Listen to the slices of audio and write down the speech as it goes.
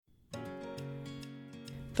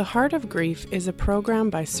The Heart of Grief is a program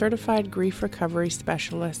by certified grief recovery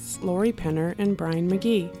specialists Lori Penner and Brian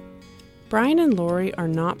McGee. Brian and Lori are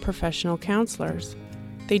not professional counselors.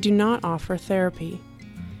 They do not offer therapy.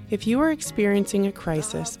 If you are experiencing a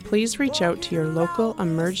crisis, please reach out to your local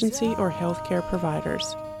emergency or healthcare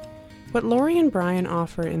providers. What Lori and Brian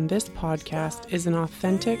offer in this podcast is an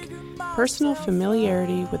authentic, personal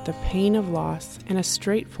familiarity with the pain of loss and a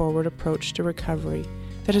straightforward approach to recovery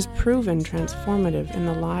that has proven transformative in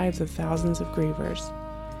the lives of thousands of grievers.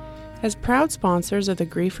 As proud sponsors of the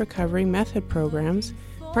Grief Recovery Method programs,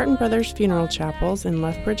 Martin Brothers Funeral Chapels in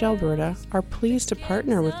Lethbridge, Alberta are pleased to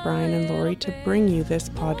partner with Brian and Lori to bring you this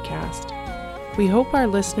podcast. We hope our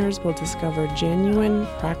listeners will discover genuine,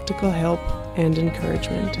 practical help and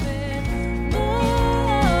encouragement.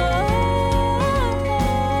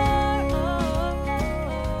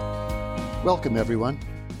 Welcome, everyone.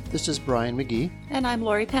 This is Brian McGee. And I'm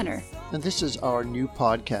Lori Penner. And this is our new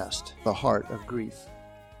podcast, The Heart of Grief.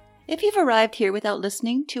 If you've arrived here without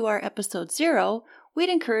listening to our episode 0, we'd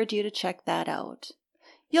encourage you to check that out.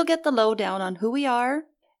 You'll get the lowdown on who we are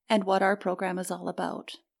and what our program is all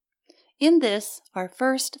about. In this, our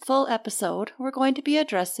first full episode, we're going to be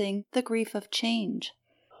addressing the grief of change.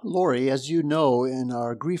 Lori, as you know, in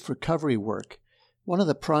our grief recovery work, one of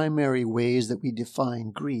the primary ways that we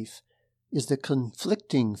define grief is the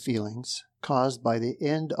conflicting feelings caused by the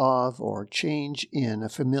end of or change in a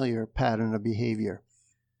familiar pattern of behavior.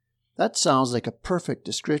 That sounds like a perfect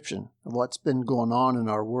description of what's been going on in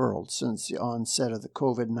our world since the onset of the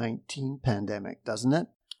COVID-19 pandemic, doesn't it?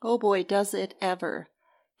 Oh boy, does it ever.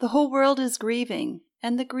 The whole world is grieving,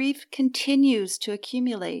 and the grief continues to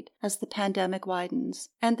accumulate as the pandemic widens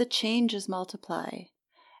and the changes multiply.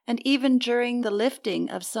 And even during the lifting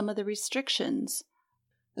of some of the restrictions,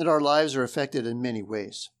 and our lives are affected in many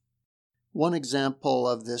ways. One example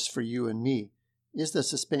of this for you and me is the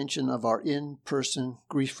suspension of our in-person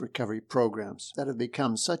grief recovery programs that have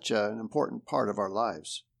become such an important part of our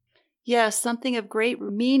lives. Yes, something of great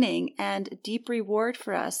meaning and deep reward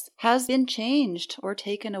for us has been changed or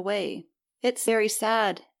taken away. It's very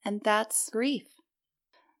sad, and that's grief.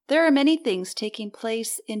 There are many things taking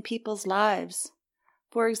place in people's lives.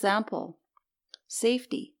 For example,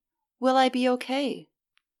 safety. Will I be okay?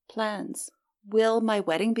 Plans. Will my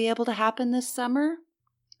wedding be able to happen this summer?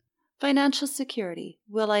 Financial security.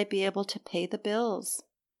 Will I be able to pay the bills?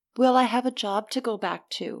 Will I have a job to go back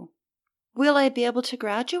to? Will I be able to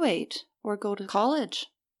graduate or go to college?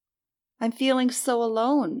 I'm feeling so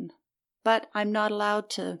alone, but I'm not allowed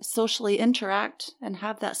to socially interact and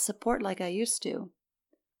have that support like I used to.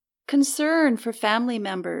 Concern for family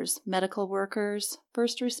members, medical workers,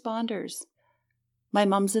 first responders. My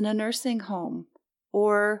mom's in a nursing home,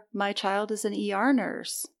 or my child is an ER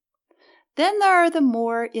nurse. Then there are the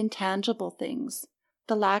more intangible things,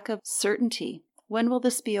 the lack of certainty. When will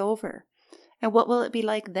this be over? And what will it be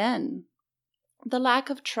like then? The lack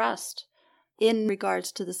of trust in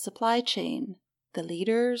regards to the supply chain, the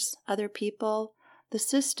leaders, other people, the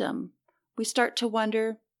system. We start to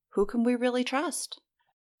wonder, who can we really trust?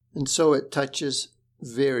 And so it touches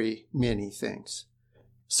very many things.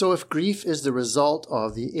 So if grief is the result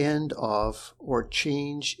of the end of or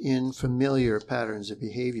change in familiar patterns of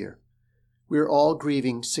behavior, we are all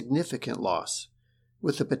grieving significant loss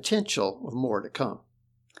with the potential of more to come.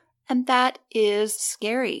 And that is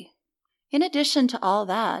scary. In addition to all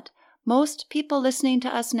that, most people listening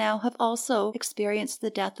to us now have also experienced the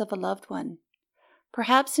death of a loved one.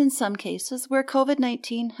 Perhaps in some cases where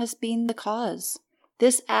COVID-19 has been the cause.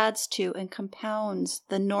 This adds to and compounds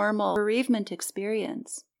the normal bereavement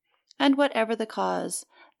experience. And whatever the cause,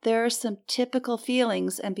 there are some typical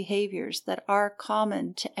feelings and behaviors that are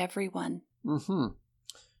common to everyone.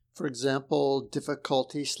 For example,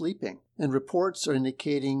 difficulty sleeping. And reports are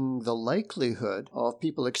indicating the likelihood of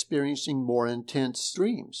people experiencing more intense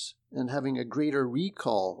dreams and having a greater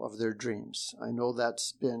recall of their dreams. I know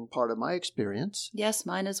that's been part of my experience. Yes,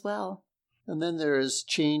 mine as well. And then there is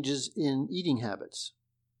changes in eating habits,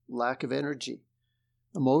 lack of energy,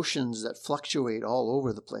 emotions that fluctuate all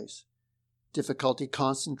over the place, difficulty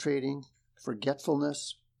concentrating,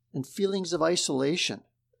 forgetfulness, and feelings of isolation.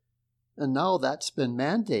 And now that's been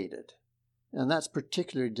mandated, and that's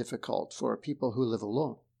particularly difficult for people who live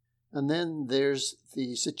alone. And then there's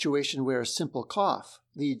the situation where a simple cough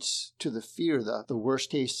leads to the fear that the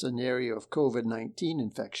worst-case scenario of COVID-19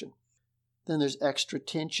 infection. Then there's extra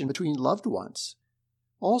tension between loved ones.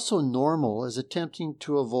 Also normal is attempting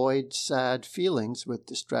to avoid sad feelings with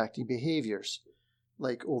distracting behaviors,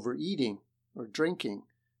 like overeating or drinking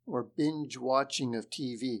or binge watching of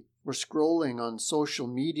TV or scrolling on social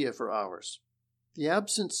media for hours. The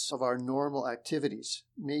absence of our normal activities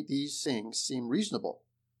make these things seem reasonable,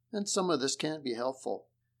 and some of this can be helpful.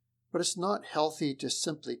 But it's not healthy to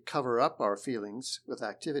simply cover up our feelings with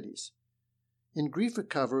activities. In grief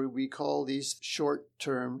recovery, we call these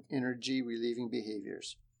short-term energy-relieving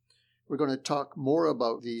behaviors. We're going to talk more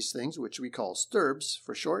about these things, which we call STIRBs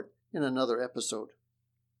for short, in another episode.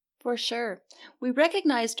 For sure. We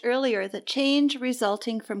recognized earlier that change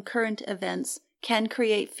resulting from current events can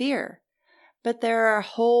create fear, but there are a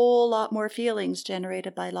whole lot more feelings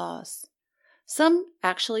generated by loss. Some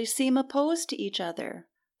actually seem opposed to each other.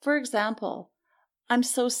 For example, I'm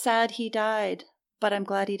so sad he died, but I'm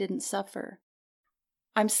glad he didn't suffer.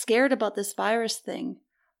 I'm scared about this virus thing,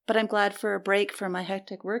 but I'm glad for a break from my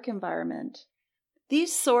hectic work environment.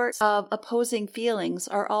 These sorts of opposing feelings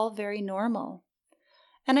are all very normal.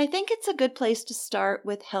 And I think it's a good place to start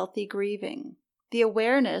with healthy grieving. The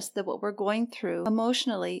awareness that what we're going through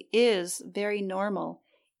emotionally is very normal,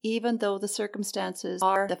 even though the circumstances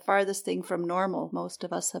are the farthest thing from normal most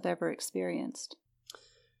of us have ever experienced.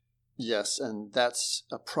 Yes, and that's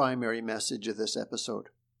a primary message of this episode.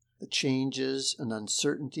 The changes and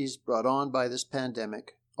uncertainties brought on by this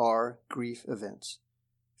pandemic are grief events.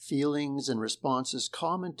 Feelings and responses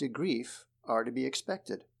common to grief are to be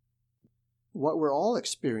expected. What we're all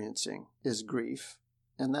experiencing is grief,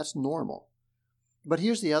 and that's normal. But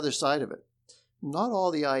here's the other side of it. Not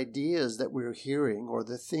all the ideas that we're hearing or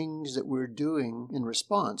the things that we're doing in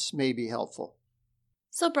response may be helpful.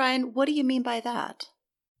 So, Brian, what do you mean by that?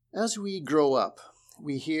 As we grow up,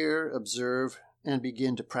 we hear, observe, and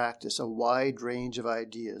begin to practice a wide range of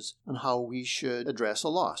ideas on how we should address a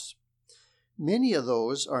loss. Many of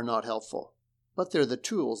those are not helpful, but they're the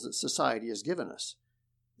tools that society has given us.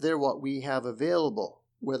 They're what we have available,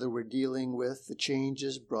 whether we're dealing with the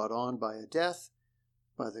changes brought on by a death,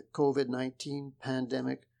 by the COVID-19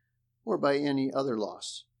 pandemic, or by any other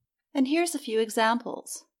loss. And here's a few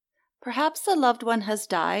examples. Perhaps a loved one has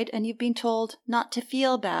died and you've been told not to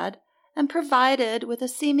feel bad and provided with a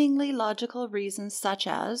seemingly logical reason such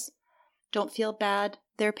as, don't feel bad,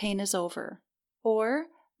 their pain is over, or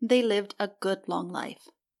they lived a good long life,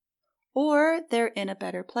 or they're in a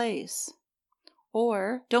better place,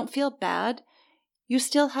 or don't feel bad, you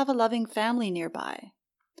still have a loving family nearby.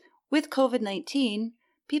 With COVID-19,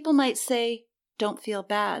 people might say, don't feel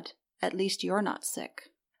bad, at least you're not sick.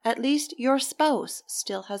 At least your spouse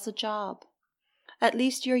still has a job. At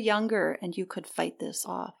least you're younger and you could fight this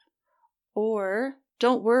off. Or,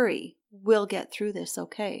 don't worry, we'll get through this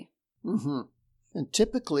okay. And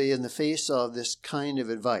typically in the face of this kind of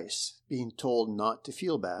advice, being told not to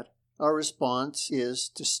feel bad, our response is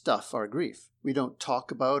to stuff our grief. We don't talk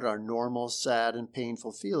about our normal, sad, and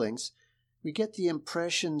painful feelings. We get the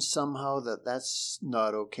impression somehow that that's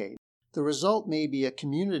not okay. The result may be a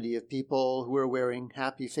community of people who are wearing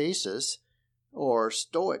happy faces or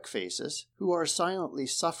stoic faces who are silently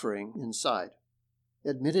suffering inside.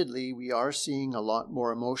 Admittedly, we are seeing a lot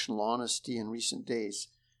more emotional honesty in recent days.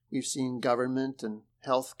 We've seen government and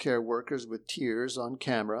healthcare workers with tears on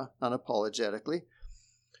camera, unapologetically.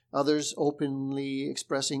 Others openly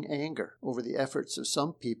expressing anger over the efforts of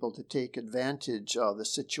some people to take advantage of the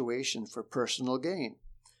situation for personal gain.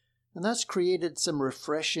 And that's created some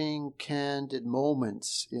refreshing, candid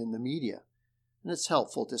moments in the media, and it's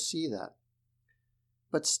helpful to see that.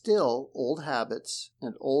 But still, old habits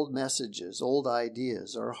and old messages, old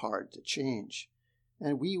ideas are hard to change,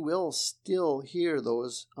 and we will still hear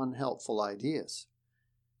those unhelpful ideas.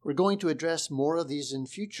 We're going to address more of these in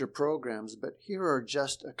future programs, but here are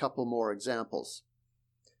just a couple more examples.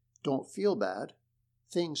 Don't feel bad,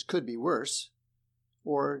 things could be worse,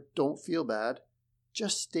 or don't feel bad,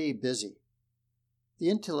 just stay busy. The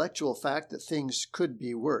intellectual fact that things could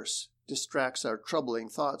be worse distracts our troubling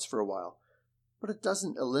thoughts for a while, but it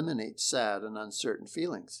doesn't eliminate sad and uncertain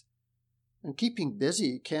feelings. And keeping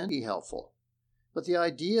busy can be helpful, but the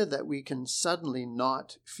idea that we can suddenly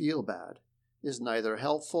not feel bad is neither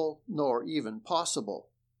helpful nor even possible.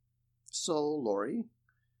 So, Lori,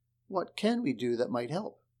 what can we do that might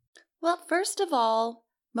help? Well, first of all,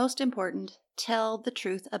 most important, tell the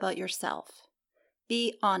truth about yourself.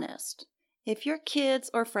 Be honest. If your kids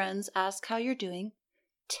or friends ask how you're doing,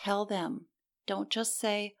 tell them. Don't just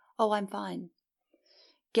say, oh, I'm fine.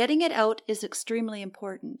 Getting it out is extremely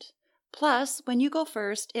important. Plus, when you go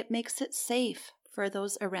first, it makes it safe for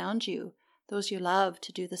those around you, those you love,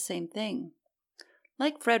 to do the same thing.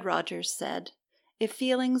 Like Fred Rogers said, if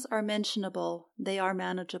feelings are mentionable, they are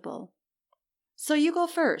manageable. So you go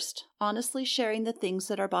first, honestly sharing the things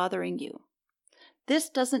that are bothering you. This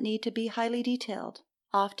doesn't need to be highly detailed.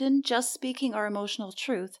 Often, just speaking our emotional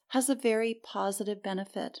truth has a very positive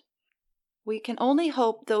benefit. we can only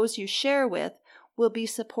hope those you share with will be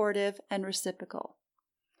supportive and reciprocal.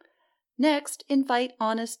 Next, invite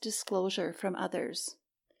honest disclosure from others.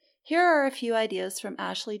 Here are a few ideas from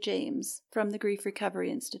Ashley James from the Grief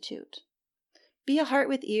Recovery Institute. Be a heart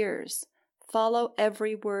with ears. Follow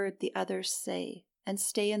every word the others say and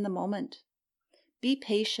stay in the moment. Be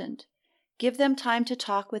patient. Give them time to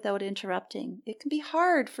talk without interrupting. It can be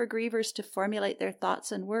hard for grievers to formulate their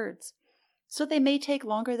thoughts and words, so they may take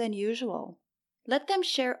longer than usual. Let them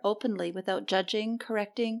share openly without judging,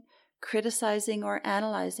 correcting, criticizing, or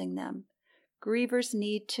analyzing them. Grievers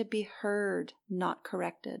need to be heard, not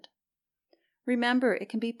corrected. Remember, it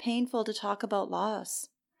can be painful to talk about loss.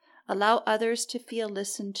 Allow others to feel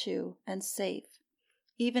listened to and safe,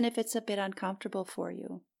 even if it's a bit uncomfortable for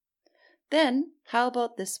you. Then, how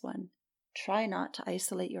about this one? Try not to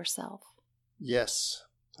isolate yourself. Yes,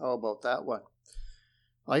 how about that one?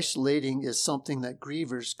 Isolating is something that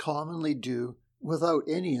grievers commonly do without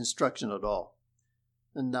any instruction at all.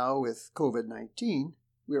 And now with COVID-19,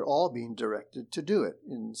 we're all being directed to do it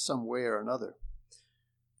in some way or another.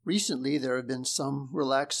 Recently, there have been some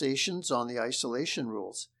relaxations on the isolation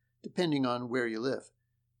rules, depending on where you live.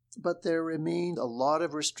 But there remain a lot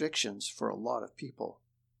of restrictions for a lot of people.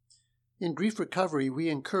 In grief recovery, we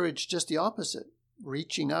encourage just the opposite,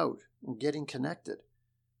 reaching out and getting connected.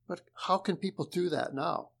 But how can people do that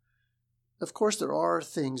now? Of course, there are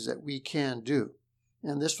things that we can do,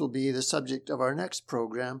 and this will be the subject of our next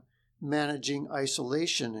program, Managing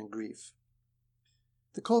Isolation and Grief.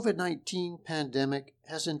 The COVID-19 pandemic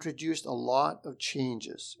has introduced a lot of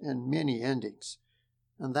changes and many endings,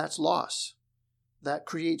 and that's loss. That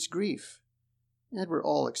creates grief, and we're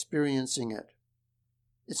all experiencing it.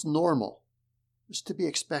 It's normal. It's to be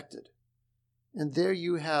expected. And there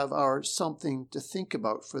you have our something to think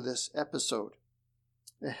about for this episode.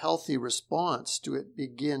 A healthy response to it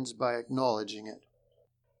begins by acknowledging it.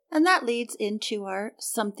 And that leads into our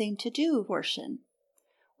something to do portion.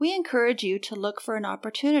 We encourage you to look for an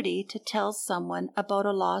opportunity to tell someone about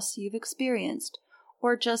a loss you've experienced,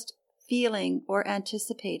 or just feeling or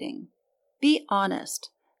anticipating. Be honest.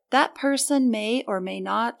 That person may or may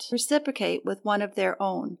not reciprocate with one of their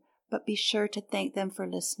own, but be sure to thank them for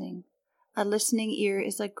listening. A listening ear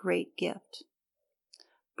is a great gift.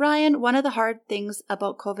 Brian, one of the hard things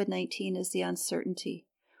about COVID-19 is the uncertainty.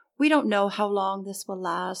 We don't know how long this will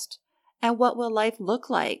last, and what will life look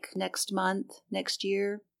like next month, next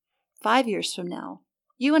year, 5 years from now.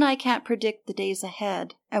 You and I can't predict the days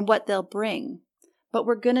ahead and what they'll bring, but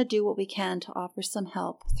we're going to do what we can to offer some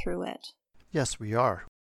help through it. Yes, we are.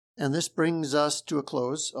 And this brings us to a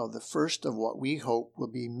close of the first of what we hope will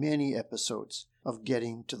be many episodes of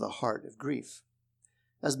Getting to the Heart of Grief.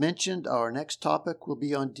 As mentioned, our next topic will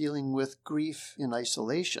be on dealing with grief in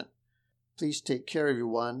isolation. Please take care,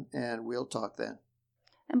 everyone, and we'll talk then.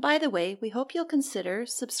 And by the way, we hope you'll consider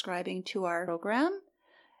subscribing to our program.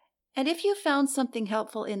 And if you found something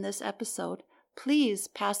helpful in this episode, please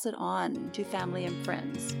pass it on to family and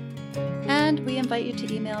friends. And we invite you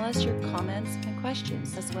to email us your comments and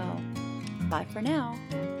questions as well. Bye for now.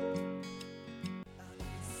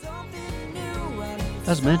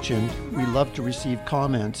 As mentioned, we love to receive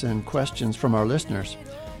comments and questions from our listeners.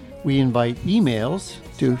 We invite emails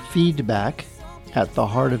to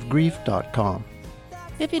feedback@theheartofgrief.com.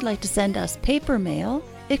 If you'd like to send us paper mail,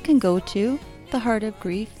 it can go to The Heart of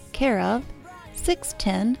Grief, care of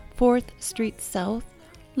 610 4th Street South,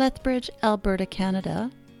 Lethbridge, Alberta, Canada,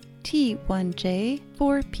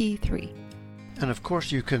 T1J4P3. And of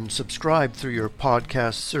course, you can subscribe through your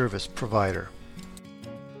podcast service provider.